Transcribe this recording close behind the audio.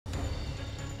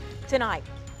Tonight,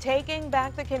 taking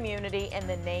back the community in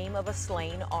the name of a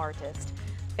slain artist.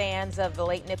 Fans of the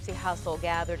late Nipsey Hussle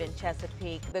gathered in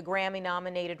Chesapeake. The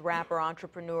Grammy-nominated rapper,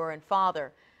 entrepreneur, and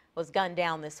father was gunned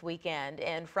down this weekend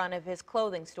in front of his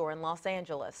clothing store in Los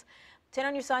Angeles. 10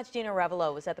 on your side's Geena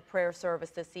Arevalo was at the prayer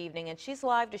service this evening, and she's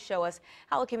live to show us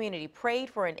how the community prayed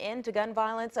for an end to gun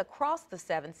violence across the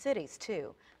 7 cities,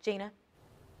 too. Geena?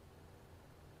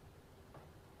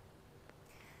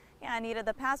 Yeah, Anita,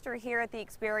 the pastor here at the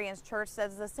Experience Church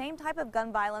says the same type of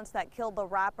gun violence that killed the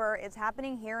rapper is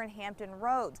happening here in Hampton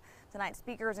Roads. Tonight,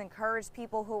 speakers encouraged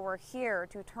people who were here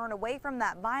to turn away from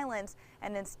that violence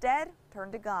and instead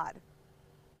turn to God.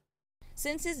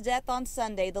 Since his death on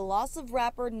Sunday, the loss of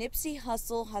rapper Nipsey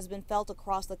Hussle has been felt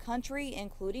across the country,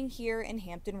 including here in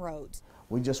Hampton Roads.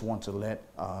 We just want to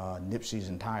let Nipsey's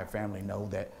entire family know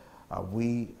that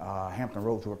Hampton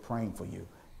Roads, we're praying for you.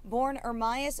 Born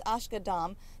Ermias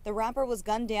Ashkadam, the rapper was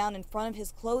gunned down in front of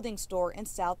his clothing store in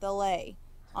South LA.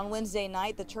 On Wednesday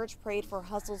night, the church prayed for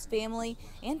Hussle's family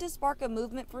and to spark a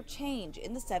movement for change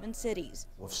in the 7 cities.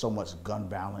 With so much gun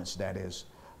violence that is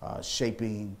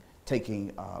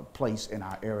taking place in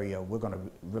our area, we're going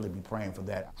to really be praying for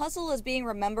that. Hussle is being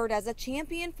remembered as a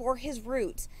champion for his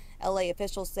roots. LA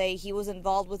officials say he was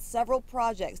involved with several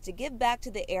projects to give back to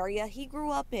the area he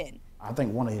grew up in. I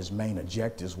think one of his main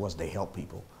objectives was to help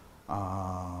people,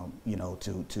 you know,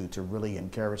 to really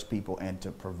encourage people and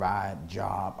to provide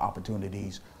job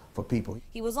opportunities for people.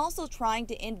 He was also trying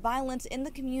to end violence in the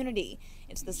community.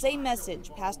 It's the same message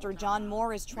Pastor John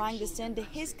Moore is trying to send to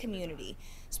his community.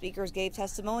 Speakers gave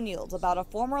testimonials about a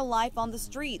former life on the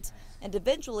streets and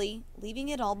eventually leaving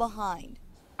it all behind.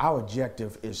 Our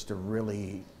objective is to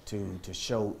really to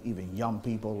show even young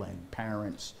people and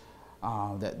parents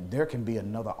that there can be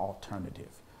another alternative,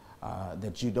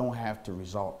 that you don't have to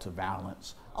resort to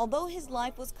violence. Although his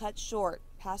life was cut short,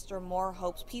 Pastor Moore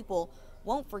hopes people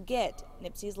won't forget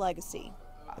Nipsey's legacy.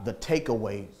 The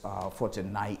takeaway for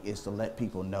tonight is to let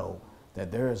people know that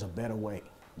there is a better way.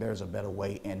 There's a better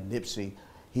way, and Nipsey,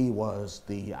 he was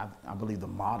I believe, the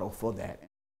model for that.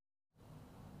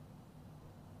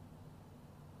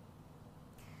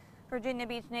 Virginia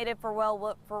Beach native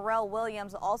Pharrell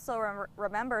Williams also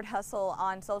remembered Hussle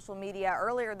on social media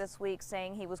earlier this week,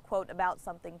 saying he was, quote, about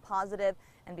something positive,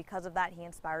 and because of that, he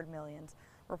inspired millions.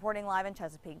 Reporting live in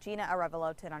Chesapeake, Geena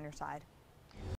Arevalo, 10 on your side.